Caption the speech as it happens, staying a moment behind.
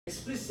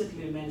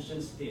explicitly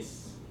mentions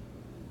this.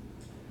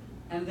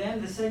 And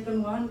then the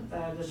second one,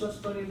 the short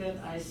story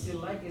that I still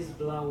like is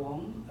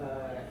Blawong.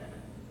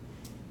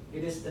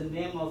 It is the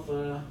name of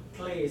a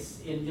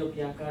place in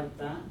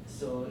Yogyakarta,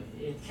 so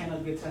it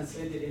cannot be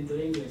translated into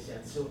English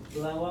yet. So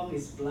Blawong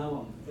is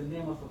Blawong, the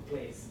name of a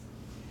place.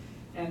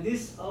 And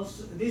this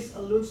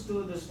alludes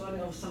to the story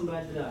of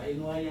Sembadra in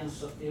Wayang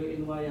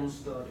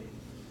story.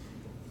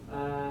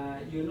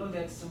 You know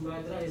that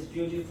Sembadra is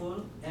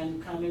beautiful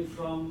and coming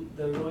from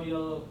the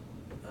royal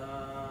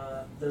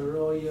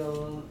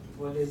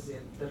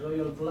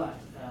blood.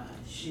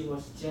 She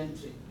was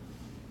gentry.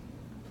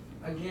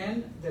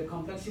 Again, the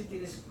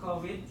complexity is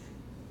COVID,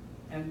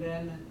 and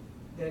then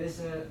there is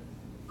a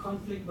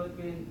conflict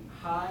between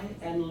high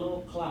and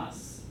low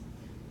class,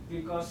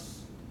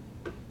 because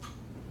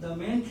the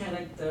main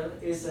character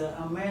is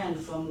a man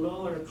from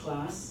lower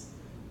class,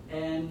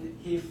 and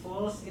he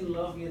falls in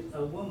love with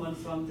a woman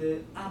from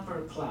the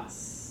upper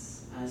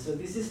class. So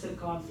this is the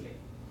conflict.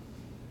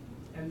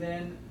 And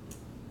then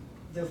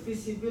the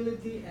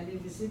feasibility and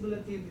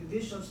invisibility,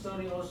 this short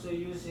story also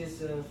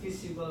uses a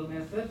feasible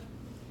method.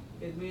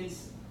 It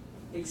means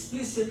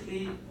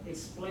explicitly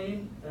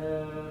explain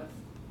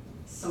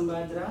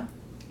Sembadra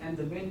and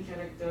the main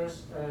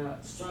characters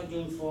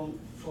struggling for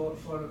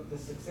the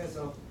success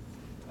of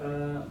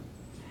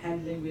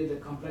handling with the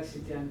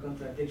complexity and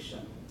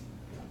contradiction.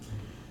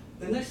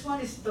 The next one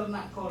is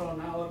Ternak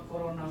Corona or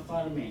Corona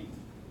farming.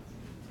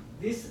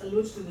 This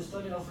alludes to the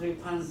story of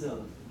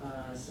Rapunzel.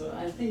 So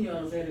I think you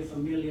are very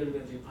familiar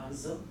with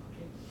Rapunzel.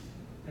 Okay?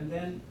 And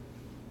then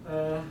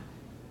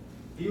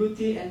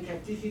beauty and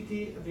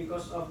captivity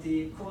because of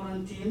the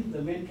quarantine.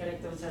 The main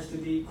characters has to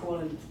be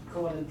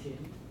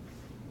quarantined.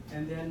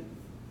 And then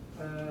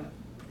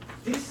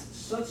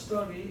this short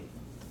story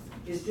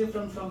is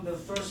different from the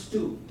first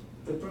two,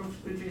 the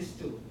previous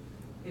two.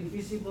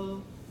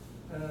 Invisible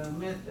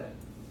method.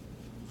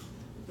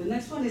 The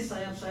next one is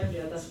Sayap-sayap di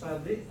atas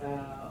pabrik,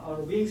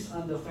 or Wings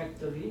on the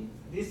Factory.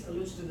 This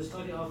alludes to the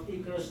story of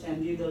Icarus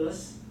and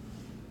Daedalus.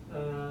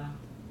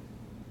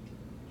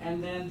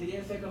 And then the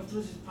effect of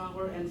truth is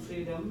power and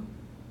freedom,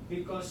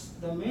 because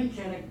the main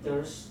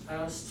characters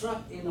are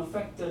struck in a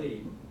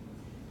factory,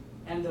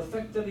 and the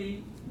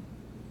factory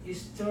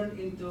is turned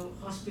into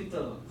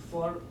hospital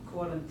for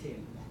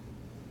quarantine.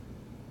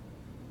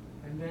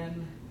 And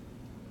then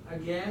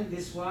again,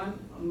 this one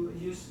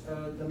used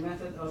the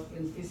method of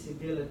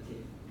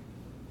invisibility.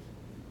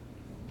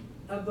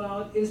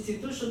 About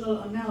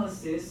institutional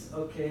analysis,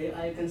 okay,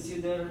 I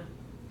consider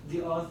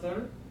the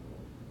author.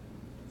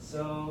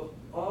 So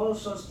all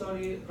short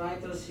story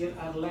writers here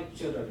are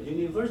lecturers,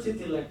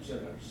 university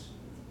lecturers.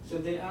 So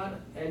they are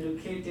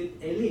educated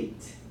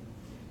elite.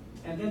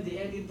 And then the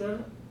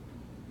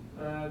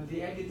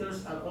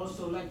editors are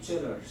also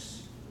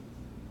lecturers.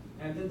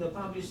 And then the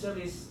publisher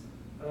is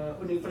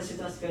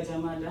Universitas Gadjah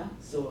Mada.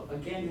 So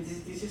again,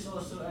 this is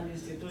also an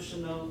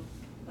institutional,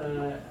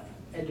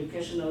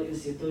 educational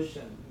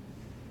institution.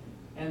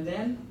 And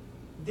then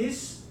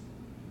this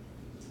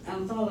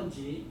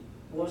anthology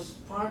was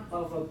part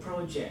of a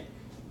project.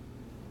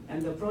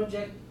 And the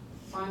project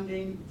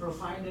funding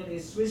provider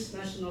is Swiss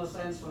National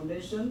Science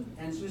Foundation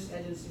and Swiss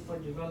Agency for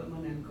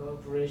Development and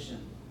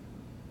Cooperation.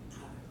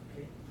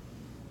 Okay.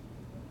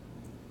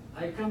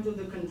 I come to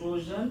the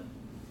conclusion.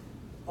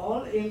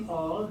 All in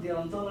all, the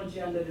ontology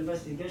under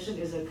investigation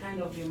is a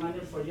kind of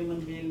reminder for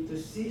human beings to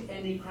see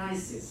any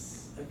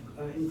crisis,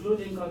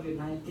 including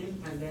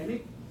COVID-19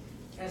 pandemic,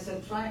 as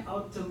a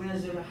tryout to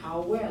measure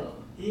how well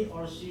he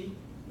or she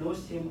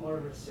knows him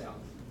or herself.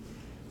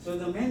 So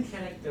the main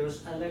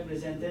characters are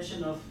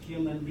representation of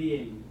human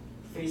being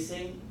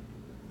facing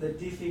the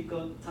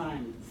difficult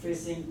time,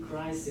 facing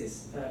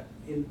crisis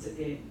in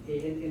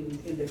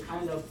the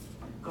kind of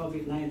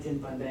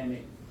COVID-19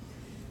 pandemic.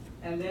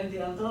 And then the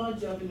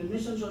anthology of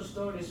Indonesian short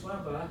stories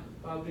Wabah,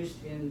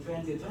 published in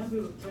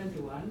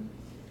 2021,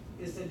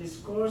 is a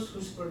discourse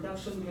whose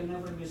production can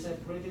never be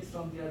separated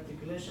from the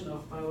articulation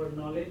of power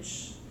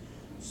knowledge.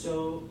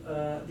 So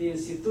the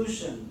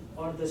institution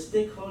or the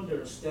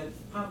stakeholders that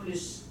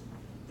publishes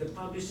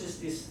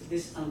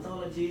this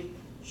anthology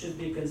should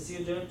be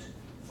considered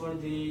for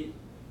the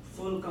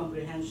full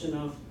comprehension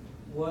of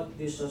what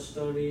this short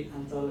story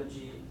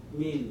anthology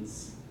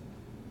means.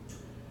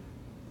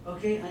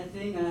 Okay, I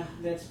think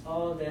that's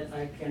all that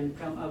I can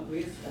come up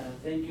with.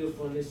 Thank you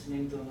for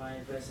listening to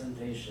my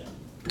presentation.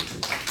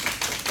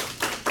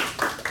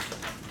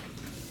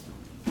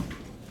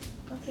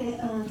 Okay,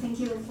 thank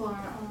you for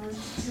our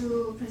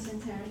two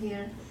presenters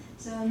here.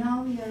 So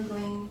now we are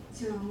going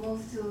to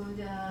move to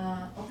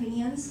the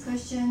opinions,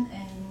 question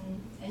and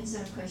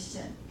answer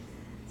question.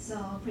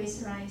 So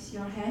please raise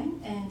your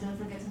hand and don't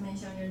forget to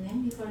mention your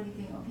name before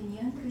giving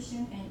opinion,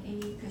 question, and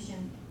any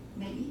question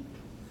maybe.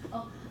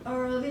 Oh,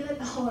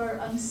 let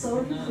our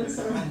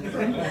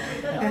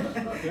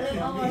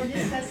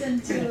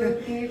discussion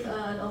to give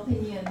an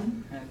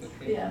opinion.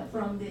 Okay. Yeah,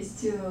 from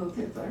these two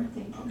papers.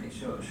 Thank you. Okay,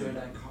 so should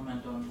I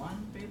comment on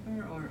one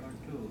paper or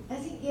two? I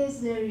think yes,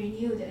 they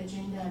renewed the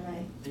agenda,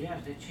 right?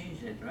 Yes, they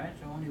changed it, right?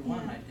 So only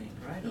one, Yeah. I think,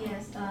 right?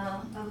 Yes,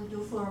 I will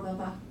do for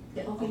Baba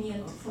the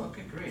opinion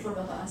Okay, great. for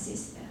Baba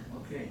ICSEAS. Yeah.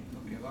 Okay,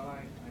 well,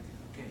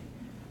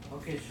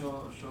 okay,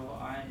 so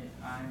I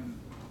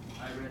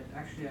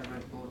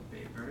read both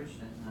papers,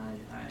 and I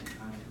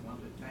want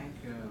to thank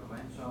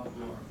Wenzao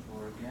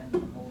for again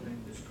holding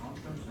this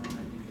conference, and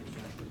I think it's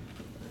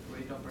a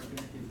great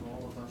opportunity for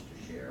all of us to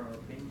share our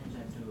opinions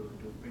and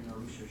to bring our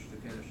research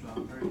together. So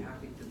I'm very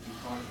happy to be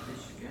part of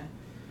this again,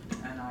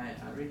 and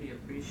I really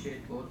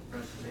appreciate both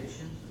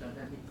presentations.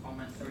 Let me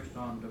comment first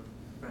on the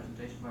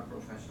presentation by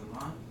Professor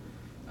Lan.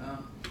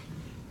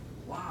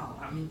 Wow,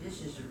 I mean,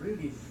 this is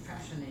really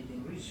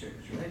fascinating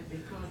research, right?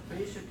 Because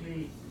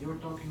basically you're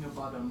talking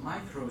about a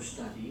micro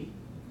study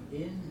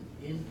in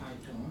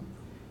Taitung,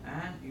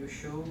 and you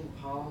show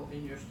how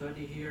in your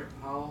study here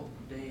how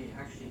they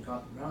actually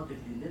got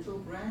relatively little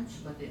grants,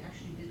 but they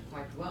actually did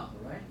quite well,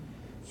 right?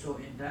 So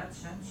in that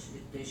sense,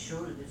 it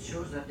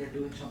shows that they're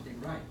doing something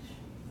right,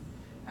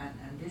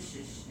 and this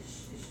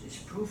is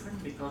proven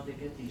because they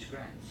get these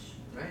grants,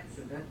 right?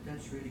 So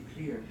that's really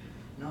clear.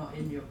 Now,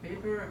 in your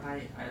paper,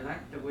 I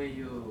like the way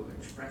you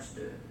expressed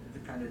the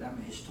kind of, I'm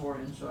a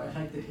historian, so I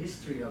like the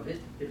history of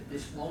it.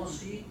 This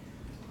policy,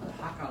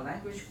 Hakka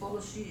language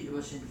policy, it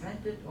was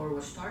invented or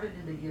was started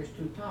in the years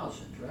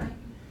 2000, right?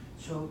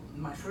 So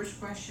my first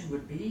question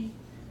would be,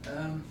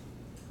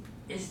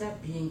 is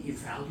that being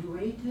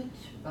evaluated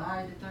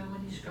by the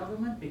Taiwanese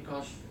government?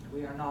 Because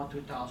we are now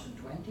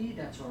 2020,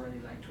 that's already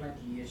like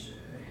 20 years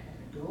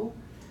ago.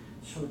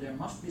 So there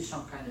must be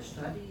some kind of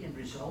study and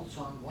results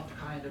on what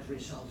kind of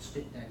results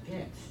did that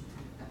get.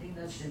 I think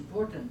that's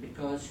important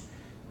because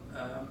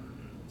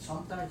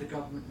sometimes the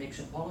government makes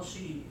a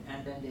policy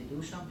and then they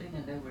do something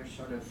and then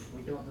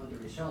we don't know the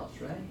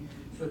results, right?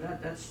 So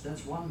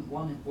that's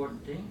one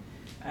important thing.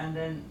 And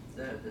then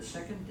the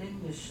second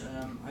thing is,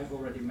 I've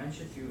already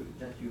mentioned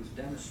that you've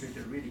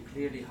demonstrated really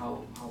clearly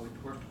how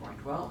it worked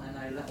quite well. And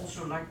I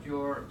also liked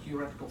your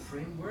theoretical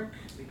framework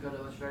because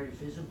it was very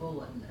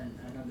visible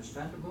and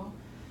understandable.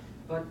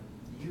 But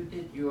you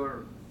did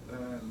your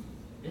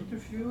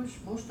interviews,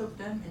 most of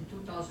them in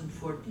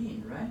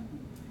 2014, right?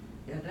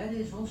 Yeah, that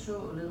is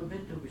also a little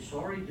bit, to be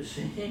sorry to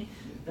say,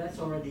 that's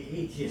already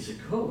 8 years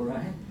ago,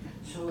 right?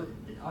 So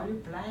are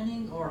you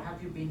planning or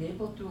have you been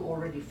able to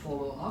already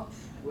follow up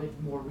with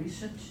more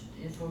recent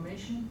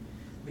information?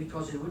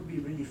 Because it would be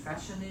really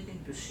fascinating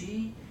to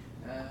see,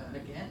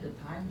 again, the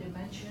time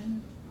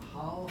dimension.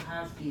 How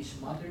have these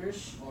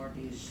mothers or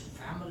these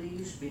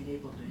families been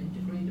able to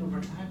integrate over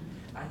time?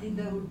 I think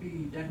that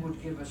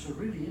would give us a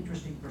really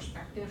interesting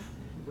perspective,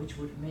 which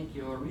would make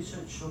your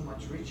research so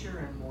much richer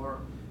and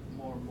more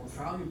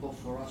valuable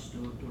for us to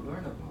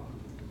learn about.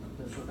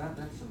 So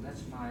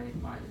that's my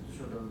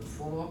sort of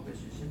follow-up is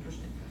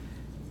interesting.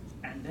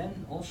 And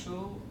then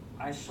also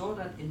I saw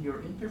that in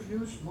your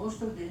interviews,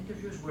 most of the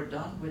interviews were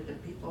done with the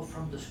people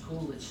from the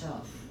school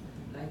itself,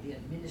 like the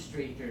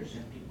administrators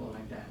and people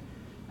like that.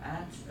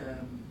 And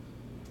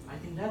I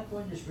think that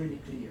point is really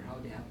clear, how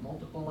they have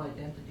multiple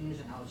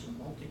identities and how it's a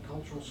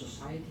multicultural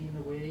society in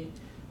a way,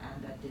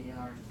 and that they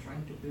are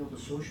trying to build a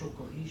social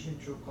cohesion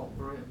through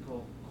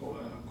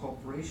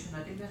cooperation.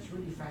 I think that's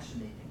really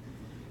fascinating.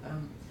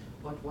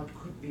 But what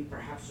could be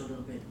perhaps a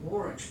little bit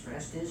more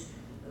expressed is,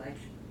 like,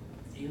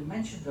 you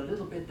mentioned a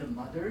little bit the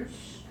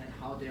mothers and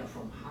how they are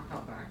from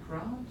Hakka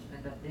background,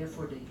 and that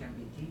therefore they can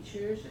be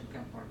teachers and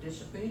can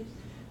participate,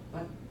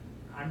 but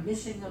I'm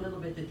missing a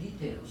little bit the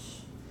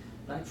details.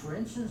 Like, for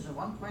instance,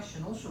 one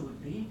question also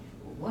would be,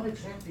 what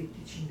exactly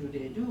teaching do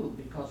they do?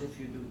 Because if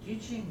you do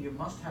teaching, you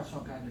must have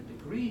some kind of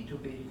degree to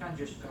be, you can't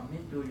just come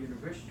into a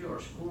university or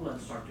school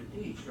and start to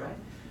teach, right?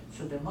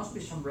 So there must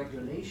be some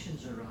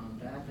regulations around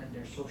that, and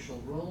their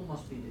social role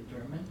must be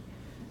determined.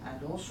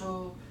 And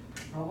also,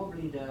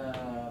 probably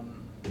the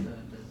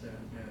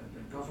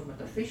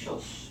government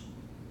officials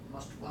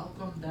must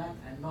welcome that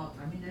and not,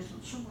 I mean, there's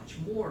so much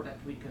more that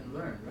we can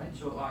learn, right?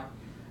 So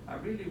I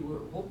really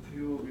hope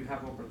you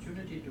have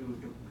opportunity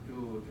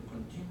to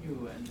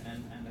continue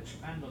and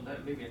expand on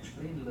that, maybe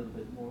explain a little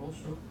bit more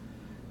also.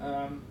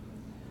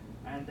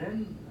 And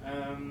then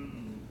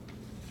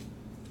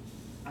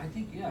I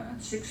think, yeah,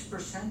 and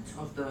 6%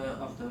 of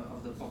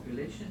the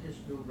population is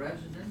new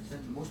residents,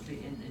 and mostly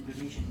in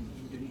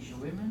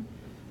Indonesian women.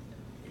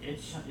 It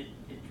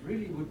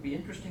really would be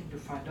interesting to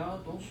find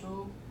out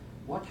also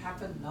what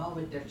happened now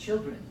with their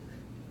children.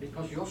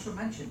 Because you also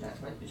mentioned that,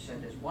 right? You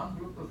said there's one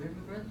group of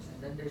immigrants,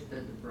 and then there's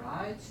the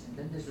brides, and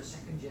then there's the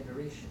second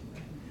generation.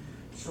 Right?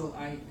 So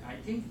I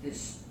think the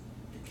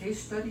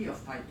case study of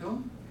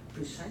Taitung,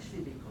 precisely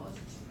because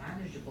it's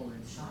manageable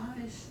in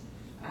size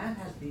and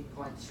has been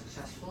quite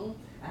successful,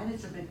 and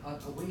it's a bit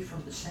away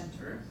from the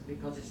center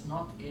because it's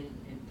not in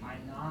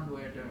Tainan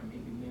where there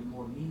maybe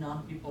more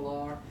Minnan people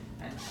are,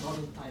 and it's not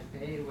in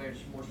Taipei where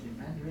it's mostly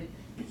Mandarin.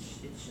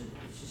 It's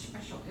a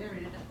special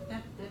area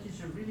that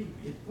is a really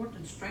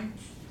important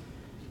strength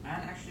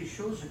and actually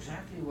shows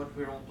exactly what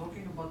we're all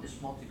talking about, this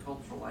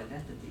multicultural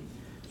identity.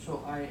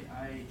 So I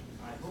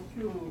hope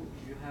you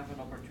have an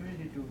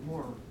opportunity to do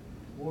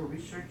more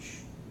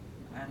research,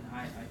 and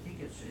I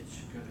think it's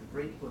got a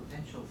great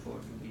potential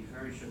to be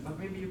very sure. But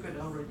maybe you could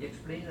already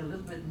explain a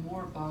little bit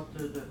more about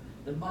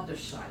the mother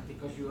side,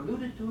 because you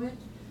alluded to it,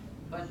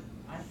 but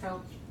I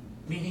felt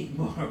we need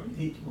more.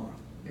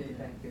 Okay,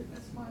 thank you.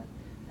 That's mine.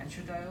 And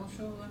should I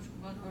also ask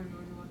what or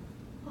you want?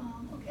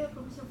 Okay,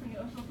 Professor Frank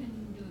also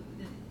can do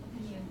the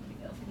opinion.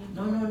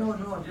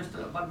 No. Just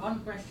but one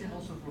question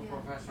also for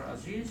Professor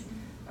Aziz.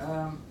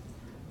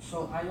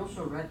 So I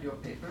also read your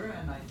paper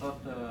and I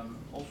thought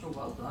also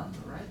well done,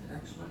 right?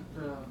 Excellent,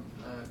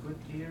 good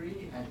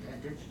theory, and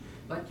it's,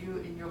 but you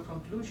in your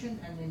conclusion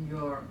and in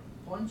your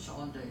points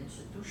on the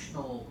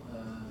institutional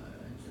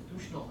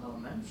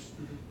elements,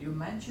 you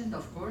mentioned,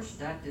 of course,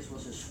 that this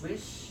was a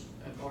Swiss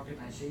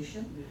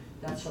organization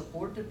that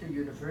supported the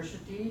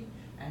university,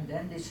 and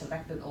then they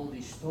selected all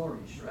these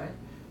stories, right?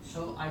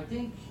 So I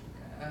think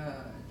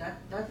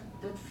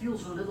that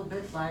feels a little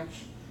bit like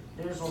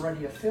there's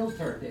already a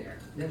filter there.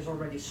 There's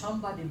already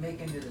somebody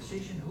making the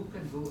decision who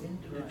can go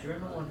into the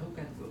journal and who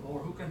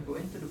can go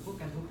into the book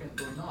and who can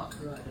go not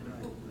into the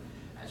book.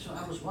 And so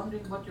I was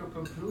wondering what your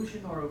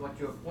conclusion or what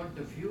your point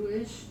of view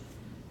is,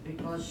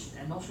 because,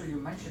 and also you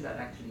mentioned that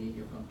actually in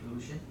your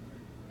conclusion,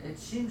 it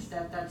seems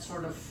that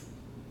sort of,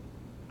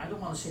 I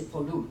don't want to say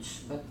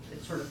pollutes, but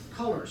it sort of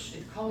colors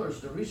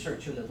the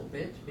research a little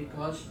bit,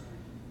 because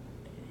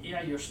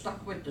you're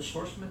stuck with the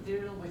source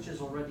material which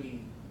is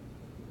already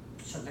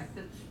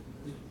selected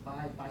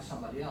by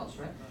somebody else,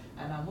 right?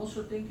 And I'm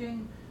also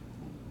thinking,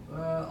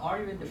 are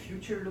you in the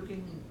future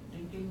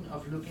thinking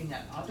of looking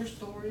at other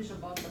stories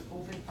about the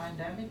COVID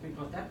pandemic,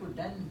 because that would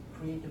then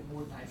create a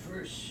more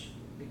diverse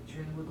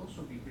picture and would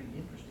also be really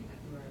interesting.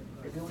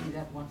 If you only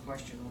have one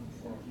question on the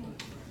floor.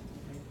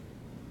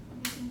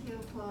 Thank you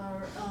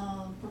for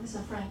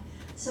Professor Frank.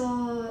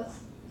 So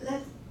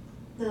let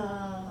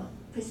the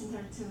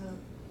presenter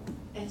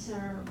to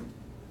answer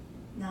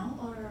now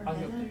or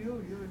later. Up to you.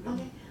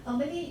 Okay.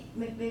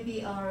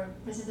 Maybe our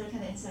presenter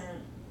can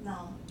answer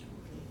now.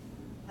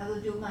 I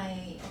will do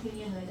my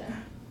opinion later.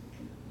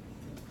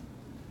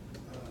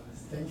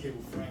 Thank you,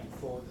 Frank,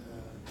 for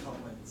the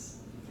comments.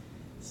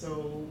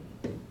 So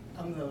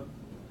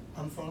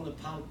I'm from the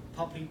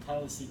public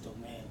policy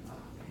domain.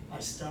 I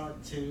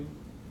start to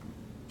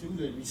do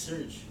the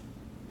research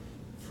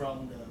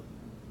from the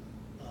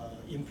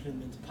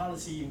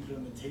policy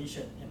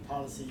implementation and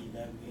policy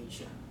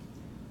evaluation.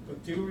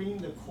 But during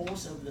the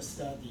course of the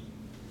study,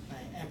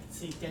 I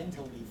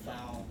accidentally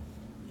found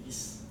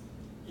this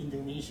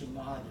Indonesian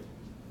model.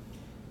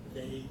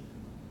 They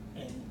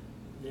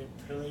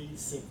play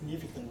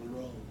significant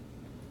role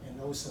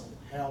and also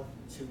help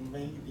to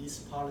make this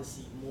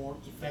policy more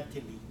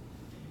effectively,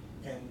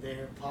 and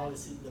the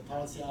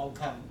policy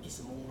outcome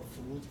is more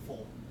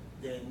fruitful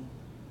than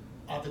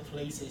other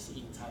places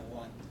in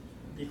Taiwan,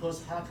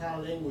 because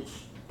Hakka language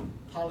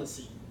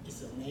policy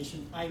is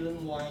a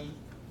island-wide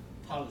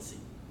policy.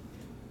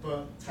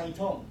 But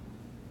Taitung,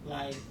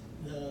 like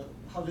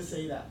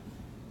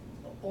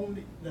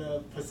only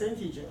the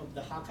percentage of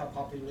the Hakka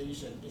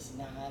population is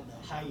not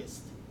the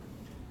highest,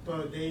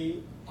 but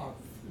they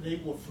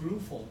were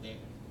fruitful there.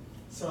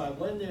 So I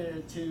went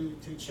there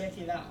to check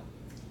it out.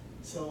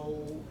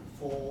 So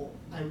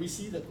I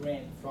received a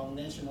grant from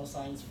National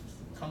Science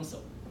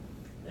Council,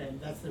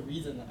 and that's the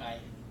reason I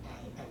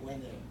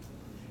went there.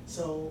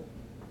 So,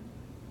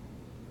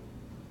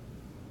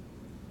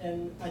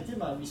 and I did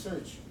my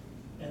research,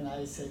 and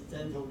I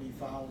accidentally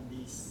found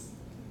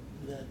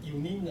the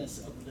uniqueness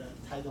of the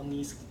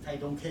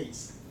Taitung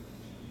case.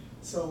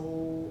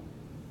 So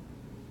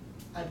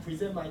I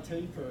present my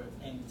paper,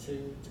 and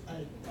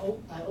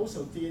I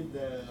also did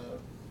the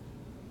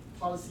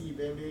policy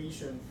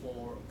evaluation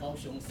for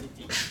Kaohsiung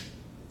City,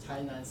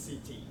 Tainan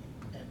City,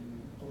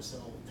 and also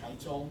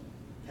Taichung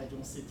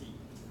City,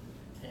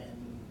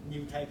 and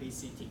New Taipei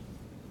City.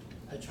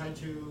 I try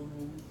to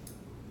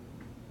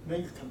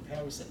make a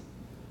comparison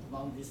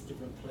among these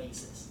different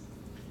places.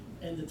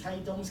 And the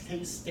Taitung's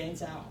case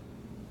stands out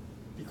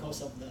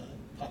because of the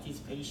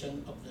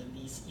participation of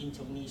these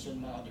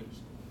Indonesian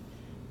mothers.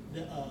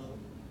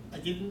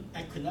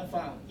 I could not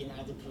find in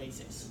other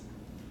places.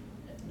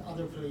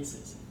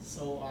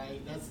 So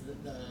that's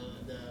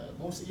the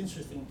most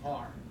interesting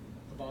part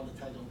about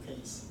the Taitung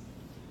case.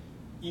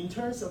 In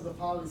terms of the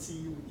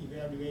policy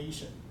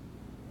evaluation,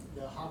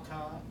 the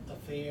Hakka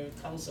Affairs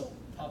Council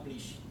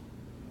published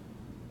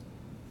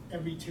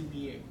every 2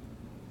 years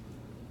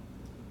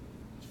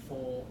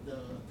for the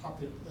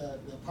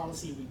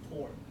policy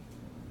report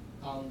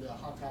on the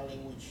Hakka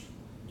language,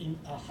 in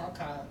a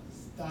Hakka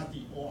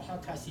study or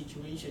Hakka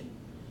situation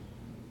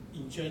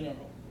in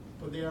general,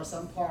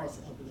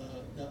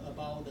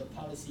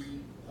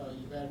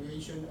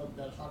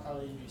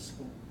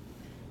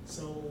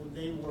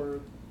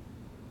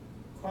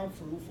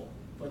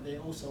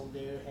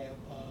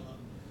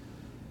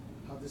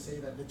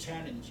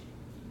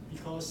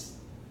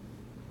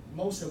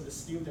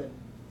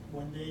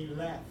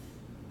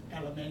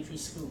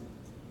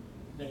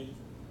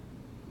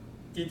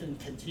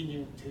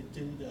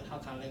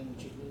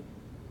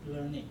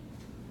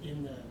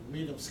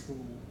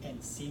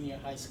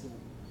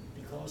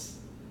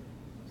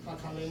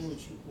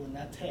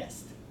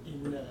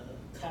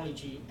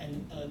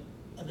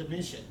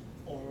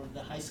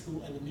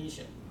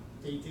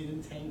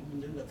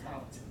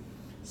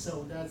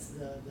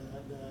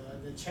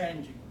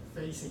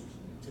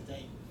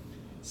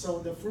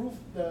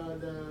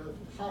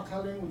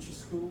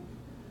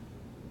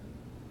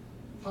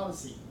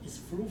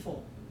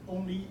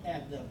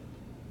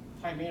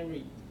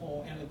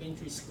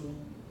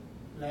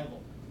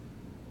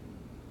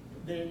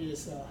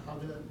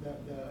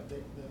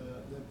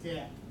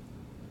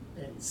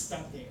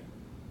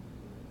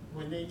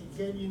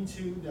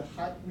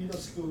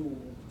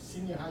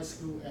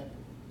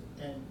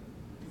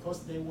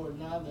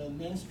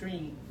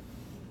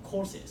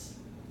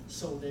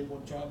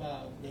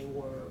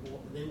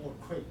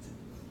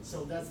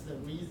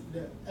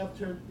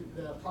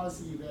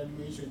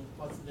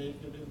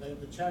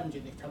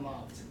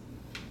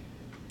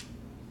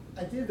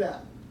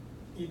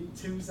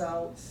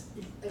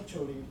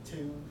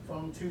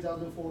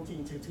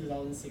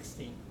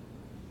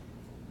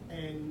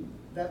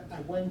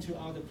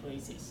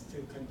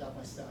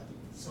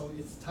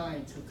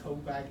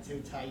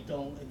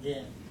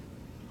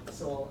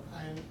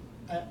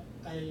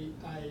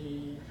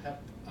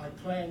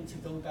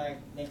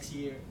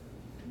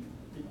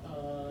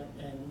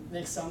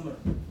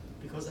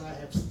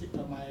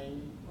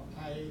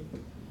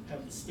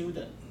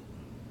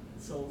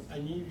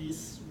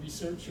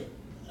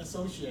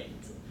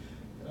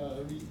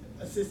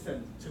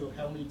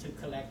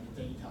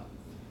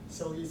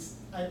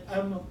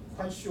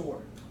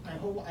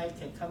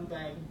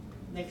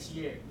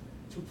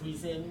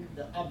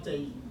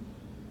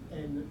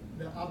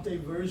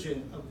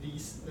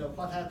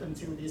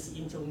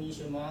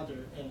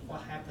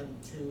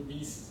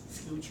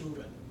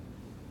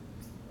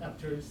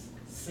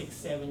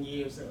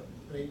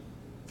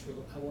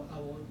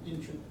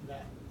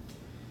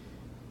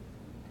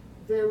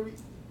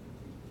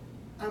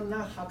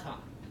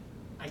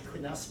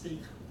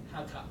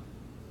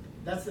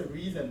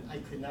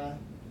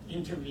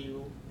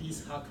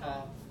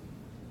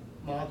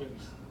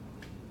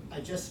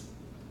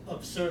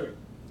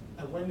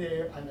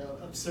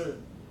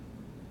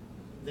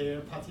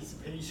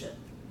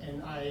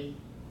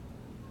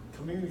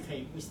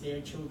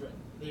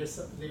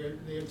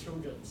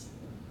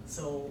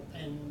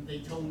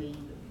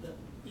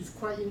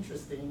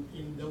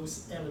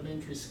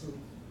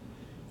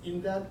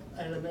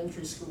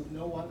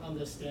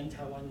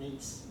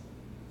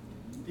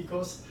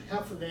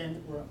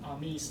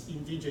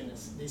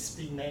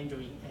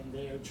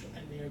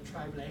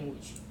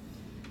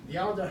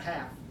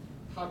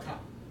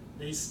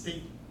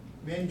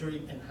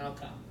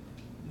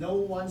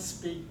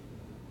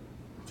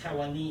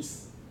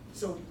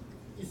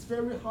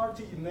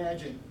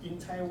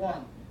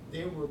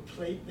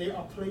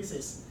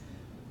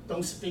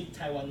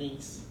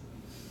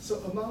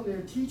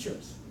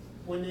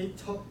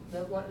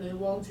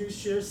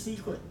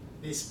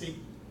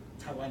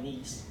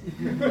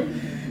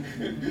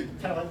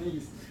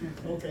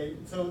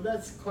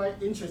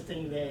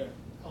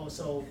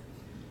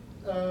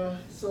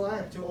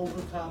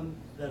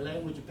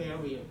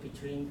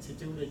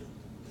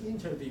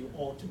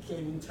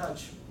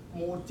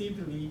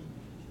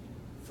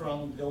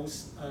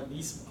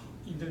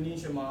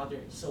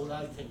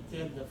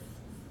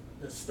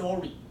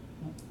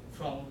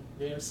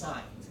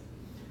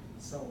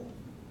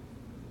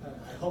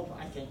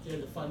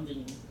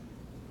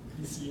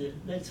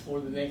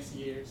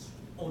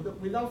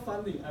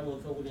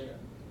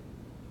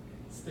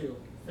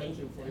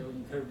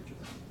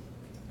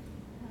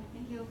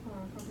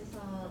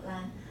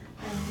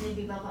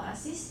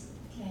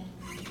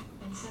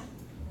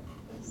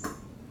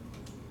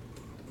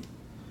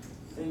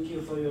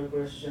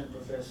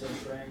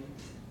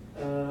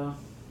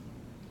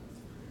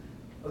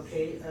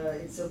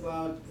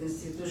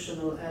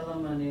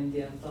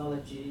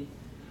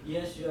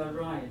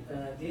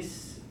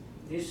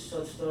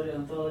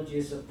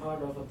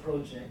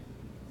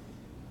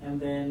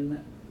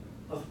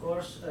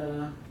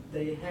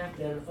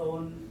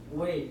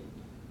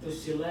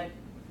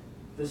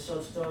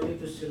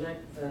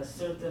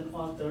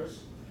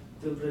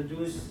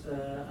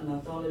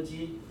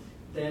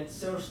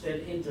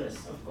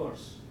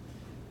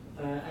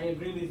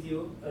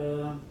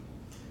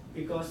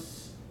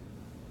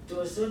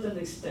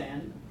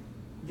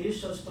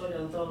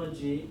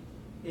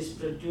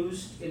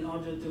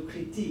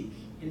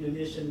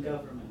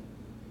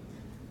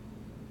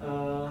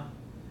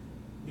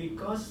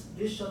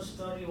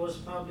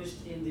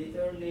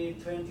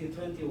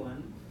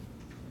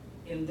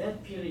 in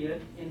that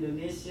period,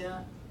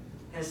 Indonesia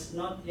has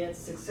not yet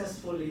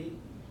successfully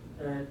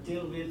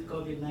deal with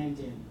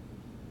COVID-19.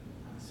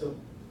 So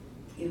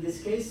in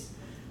this case,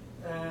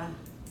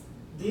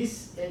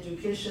 these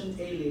education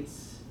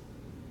elites,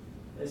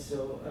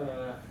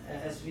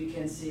 as we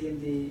can see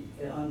in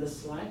on the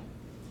slide,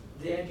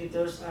 the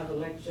editors are the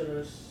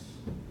lecturers,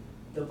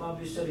 the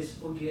publisher is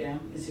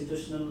UGM,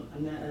 Institutional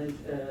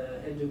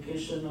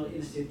Educational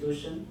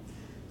Institution.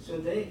 So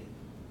they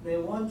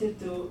wanted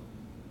to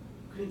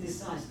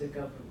criticize the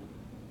government,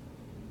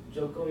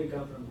 Jokowi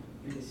government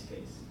in this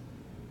case.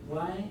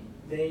 Why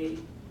they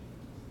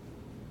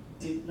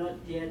did not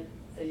yet,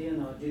 why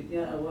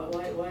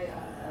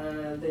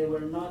they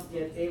were not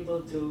yet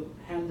able to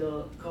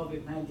handle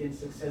COVID-19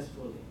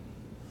 successfully.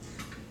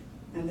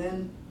 And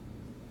then,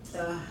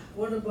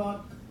 what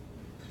about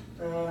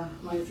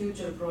my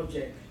future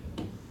project?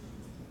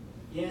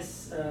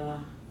 Yes,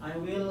 I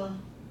will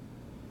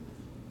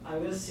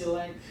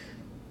select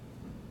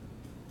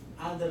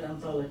other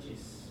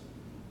anthologies,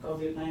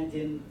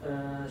 COVID-19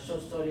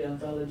 short story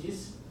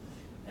anthologies,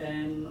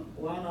 and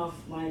one of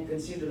my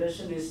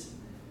consideration is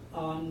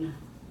on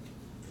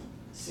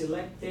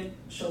selected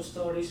short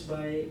stories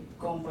by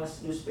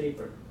Kompas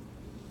newspaper,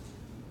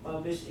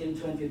 published in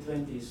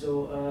 2020.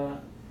 So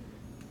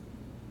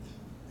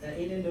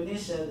in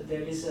Indonesia,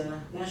 there is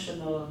a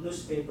national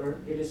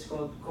newspaper. It is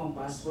called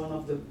Kompas, one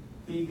of the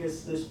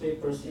biggest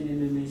newspapers in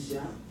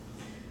Indonesia.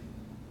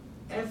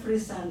 Every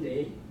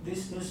Sunday,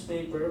 this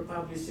newspaper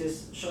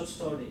publishes short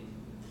story,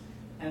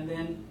 and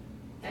then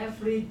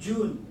every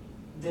June,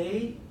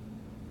 they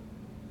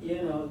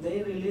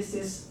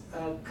releases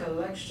a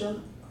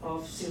collection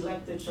of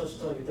selected short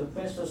story, the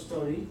best short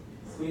story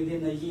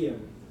within a year.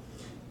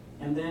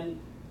 And then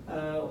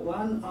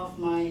one of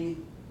my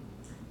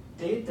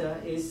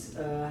data is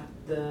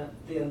the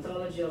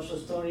anthology of short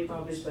story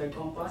published by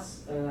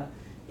Kompas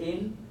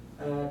in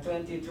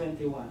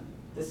 2021.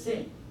 The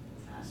same.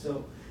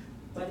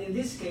 But in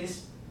this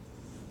case,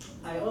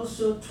 I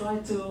also try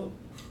to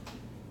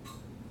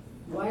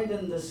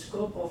widen the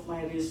scope of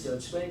my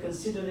research by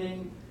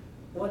considering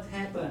what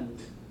happened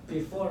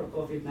before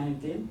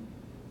COVID-19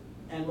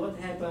 and what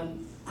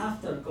happened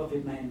after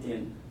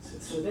COVID-19.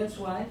 So that's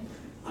why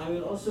I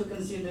will also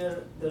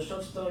consider the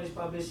short stories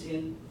published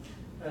in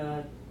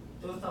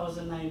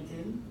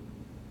 2019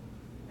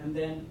 and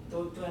then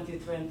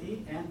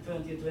 2020 and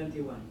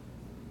 2021.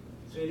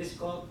 So it is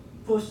called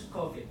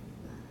post-COVID.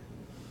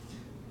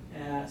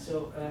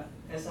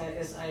 As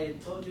I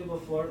told you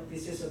before,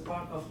 this is a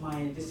part of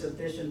my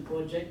dissertation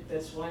project.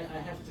 That's why I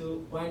have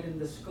to widen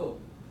the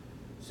scope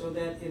so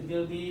that it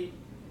will be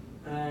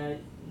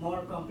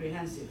more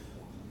comprehensive.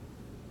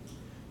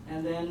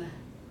 And then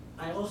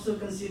I also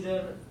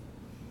consider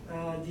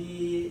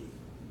the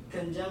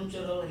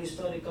conjunctural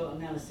historical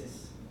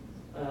analysis,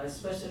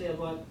 especially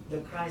about the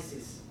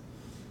crisis.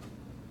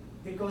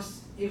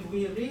 Because if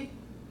we read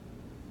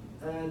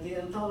the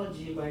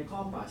anthology by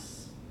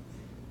Kompas,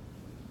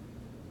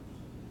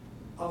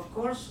 of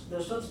course,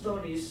 the short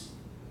stories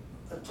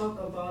talk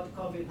about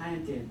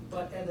COVID-19,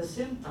 but at the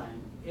same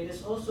time, it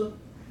is also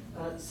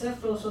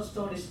several short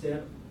stories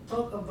there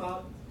talk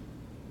about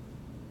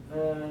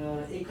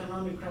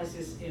economic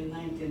crisis in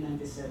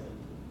 1997,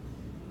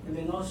 and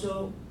then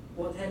also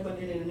what happened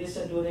in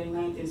Indonesia during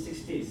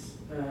 1960s,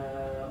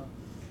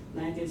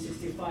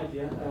 1965,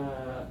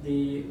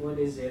 the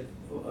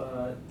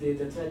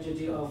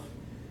tragedy of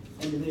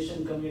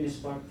Indonesian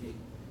Communist Party.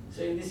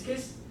 So in this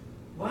case,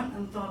 one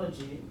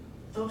anthology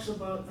talks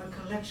about a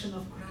collection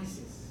of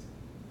crises.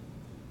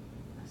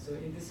 So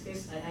in this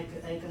case,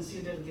 I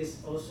consider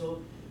this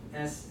also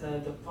as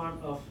the part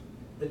of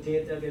the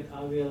data that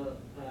I will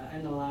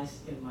analyze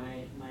in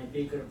my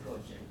bigger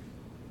project.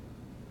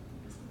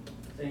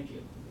 Thank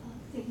you.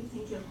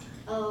 Thank you.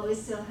 We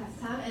still have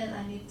time, and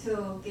I need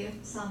to give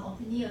some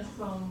opinion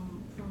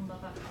from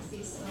Bapak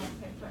this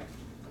paper.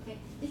 Okay,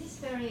 this is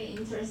very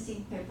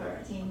interesting paper.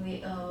 I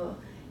think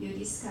you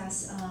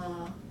discuss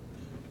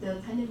the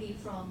pandemic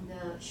from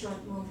the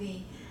short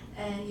movie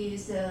and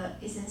use the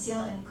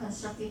essential and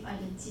constructive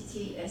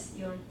identity as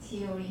your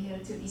theory here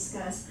to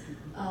discuss,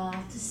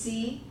 to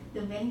see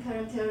the main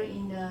character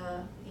in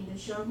the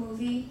short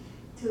movie,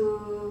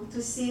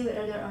 to see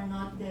whether or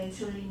not they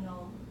truly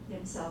know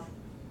themselves.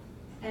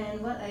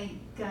 And what I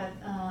got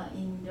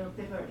in your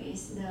paper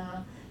is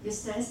you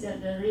stress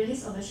that the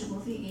release of the short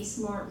movie is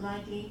more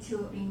likely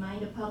to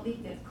remind the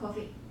public that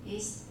COVID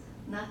is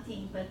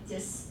nothing but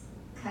just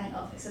kind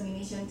of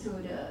examination to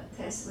the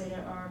test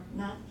whether or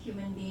not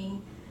human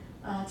being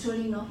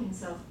truly know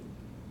himself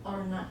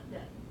or not.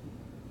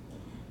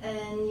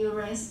 And you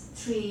raised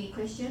 3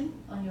 questions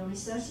on your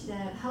research: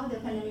 that how the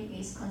pandemic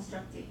is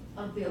constructed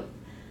or built,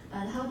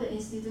 and how the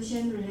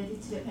institutions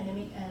related to the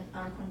pandemic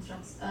are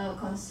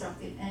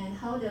constructed, and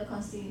how the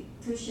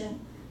construction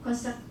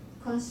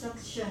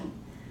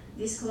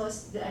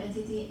disclose the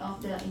identity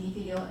of the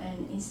individual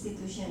and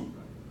institution.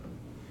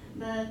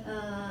 But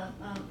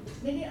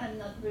maybe I'm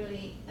not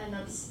read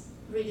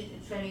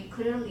it very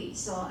clearly,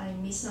 so I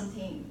missed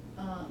something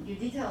you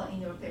detail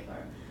in your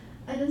paper.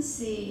 I don't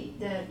see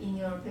that in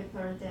your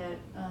paper that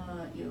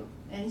you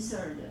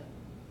answered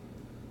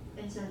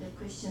the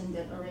question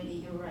that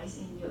already you raised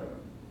in your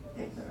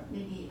paper.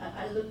 Maybe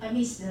I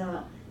missed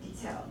the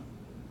detail.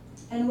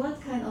 And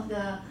what kind of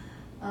the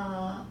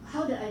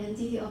how the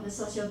identity of the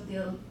social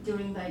built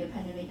during by the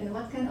pandemic, and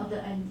what kind of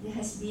the identity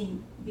has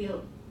been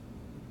built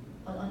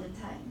on the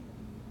time.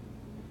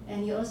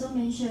 And you also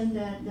mentioned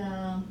that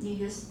you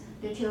use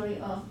the theory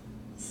of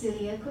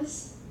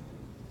celiacus.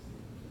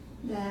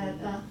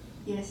 That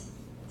yes,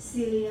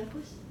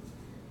 celiacus.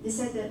 They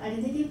said that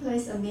identity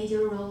plays a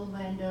major role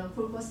when the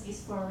purpose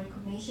is for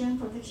recognition,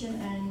 protection,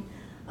 and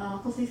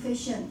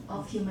cultivation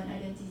of human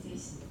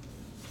identities.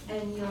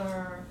 And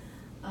your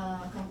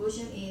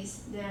conclusion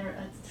is there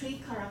are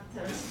three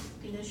characters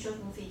in the short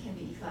movie can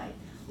be defined.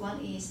 One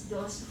is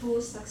those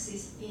who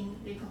succeed in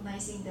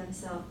recognizing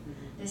themselves.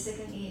 The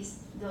second is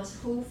those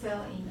who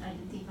fail in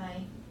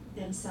identifying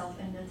themselves,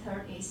 and the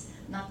third is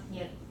not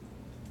yet.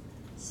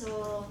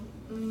 So,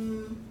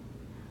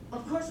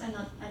 of course, I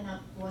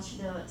not watch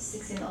the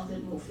 16 of the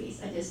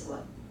movies. I just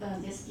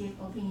give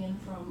opinion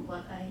from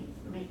what I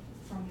read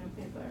from your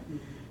paper.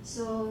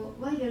 So,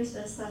 why there is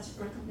such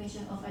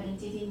recognition of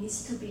identity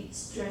needs to be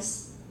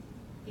stressed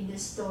in the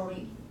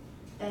story,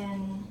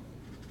 and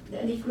the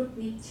ethnic group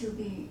need to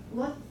be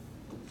what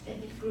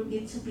ethnic group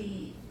need to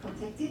be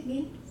protected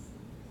means.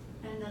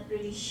 I'm not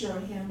really sure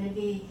here.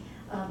 Maybe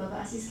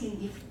Bapak Aziz can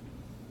give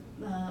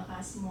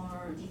us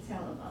more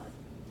detail about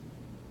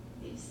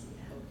this.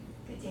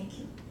 Okay, thank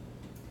you.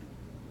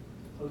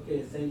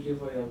 Okay, thank you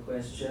for your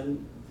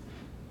question.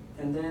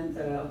 And then,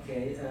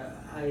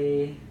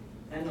 I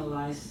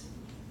analyzed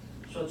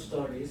short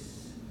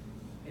stories,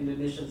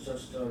 Indonesian short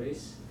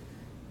stories,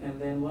 and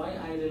then why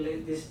I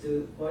relate this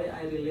to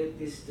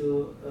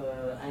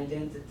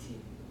identity,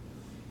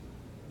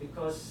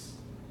 because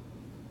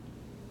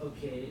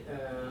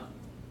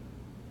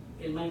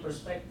in my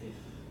perspective,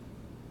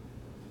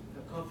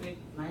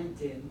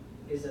 COVID-19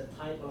 is a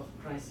type of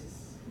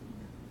crisis,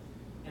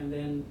 and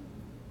then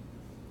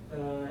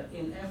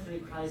in every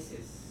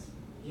crisis,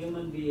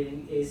 human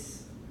being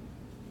is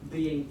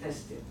being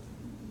tested,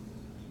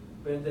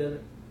 whether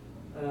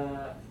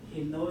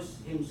he knows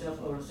himself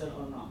or herself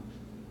or not.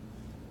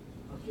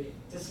 Okay,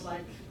 just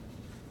like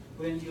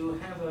when you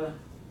have a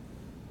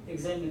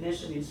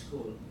examination in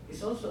school,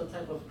 it's also a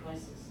type of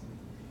crisis.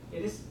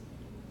 It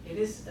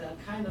is a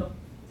kind of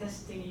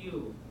testing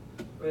you,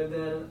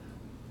 whether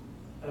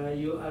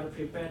you are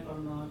prepared or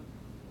not,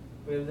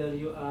 whether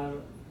you are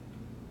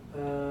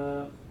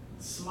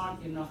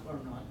smart enough or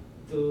not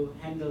to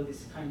handle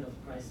this kind of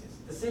crisis.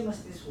 The same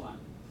as this one.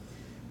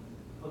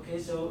 Okay,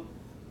 so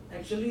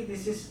actually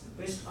this is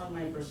based on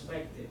my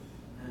perspective.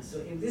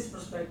 So in this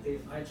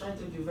perspective, I try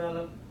to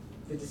develop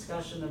the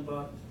discussion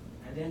about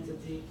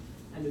identity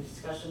and the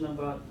discussion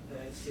about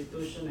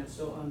institution and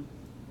so on.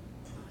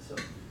 So,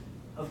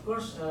 of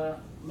course,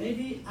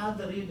 maybe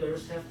other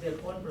readers have their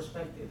own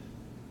perspective.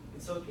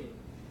 It's okay.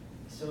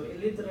 So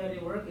literary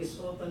work is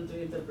open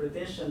to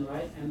interpretation,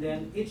 right? And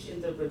then each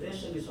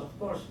interpretation is, of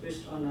course,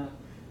 based on a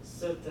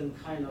certain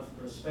kind of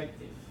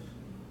perspective.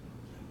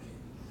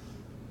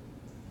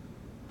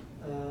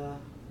 Okay.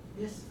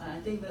 Yes, I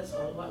think that's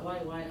all.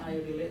 Why I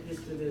relate this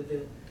to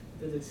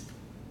this,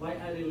 why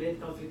I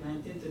relate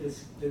COVID-19 to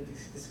the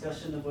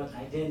discussion about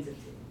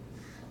identity.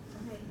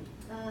 Okay,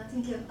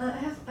 thank you. I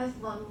have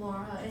one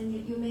more, and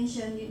you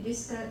mentioned, you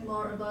described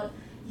more about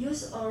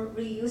use or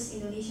reuse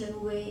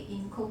Indonesian way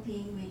in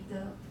coping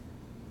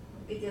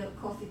with the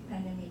COVID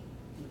pandemic.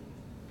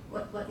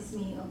 What is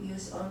meaning of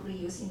use or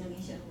reuse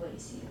Indonesian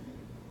ways here?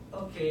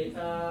 Okay,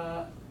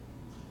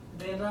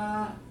 there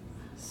are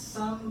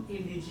some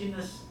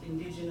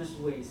indigenous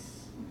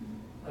ways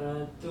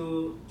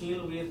to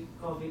deal with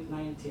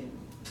COVID-19.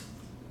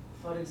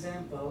 For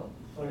example,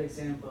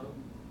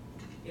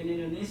 in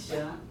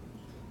Indonesia,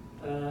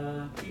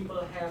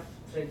 people have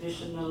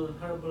traditional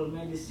herbal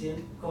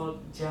medicine called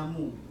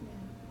jamu.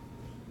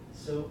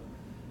 So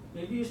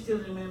maybe you still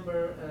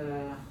remember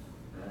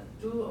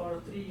 2 or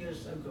 3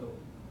 years ago,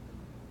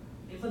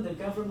 even the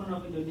government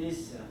of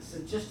Indonesia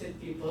suggested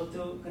people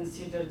to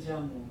consider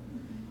jamu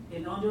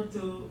in order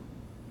to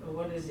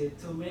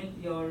make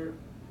your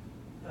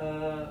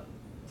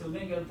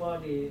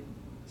body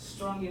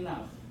strong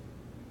enough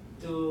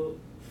to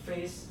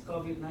face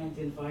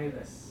COVID-19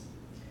 virus.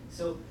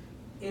 So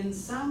in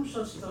some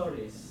short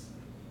stories,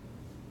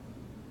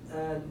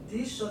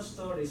 these short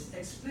stories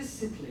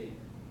explicitly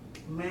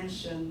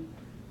mention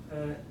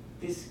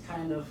this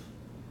kind of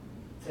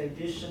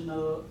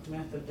traditional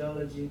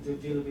methodology to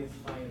deal with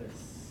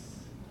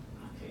virus.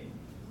 Okay,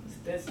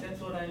 that's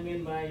what I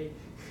mean by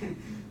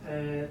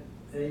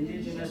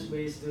indigenous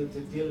ways to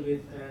deal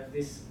with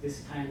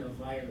this kind of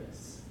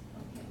virus.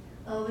 Okay.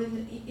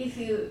 If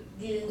you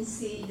didn't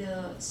see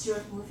the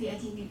short movie, I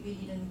think we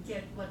didn't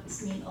get what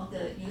is mean of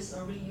the use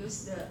or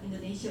reuse the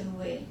Indonesian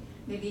way.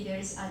 Maybe there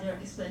is other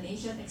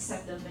explanation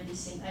except the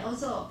medicine. I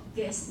also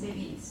guess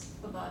maybe it's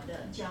about the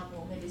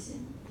jamu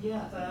medicine.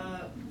 Yeah.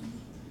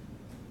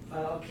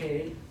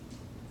 Okay.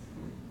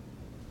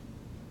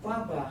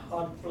 Wabah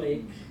or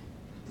plague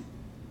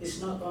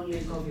is not only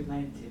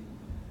COVID-19.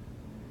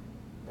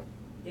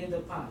 In the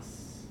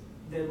past,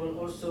 there were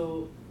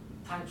also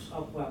types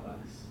of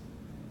wabas,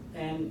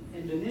 and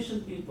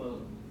Indonesian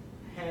people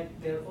had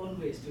their own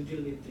ways to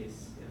deal with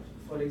this.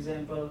 For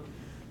example,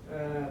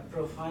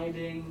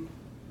 providing,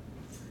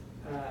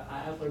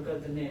 I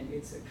forgot the name,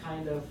 it's a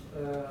kind of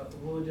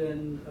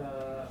wooden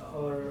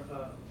or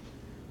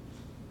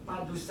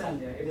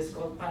padusan, it is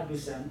called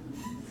padusan.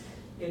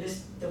 It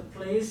is the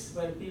place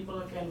where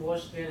people can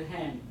wash their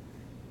hands,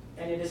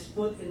 and it is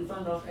put in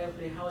front of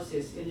every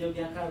houses in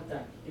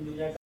Yogyakarta.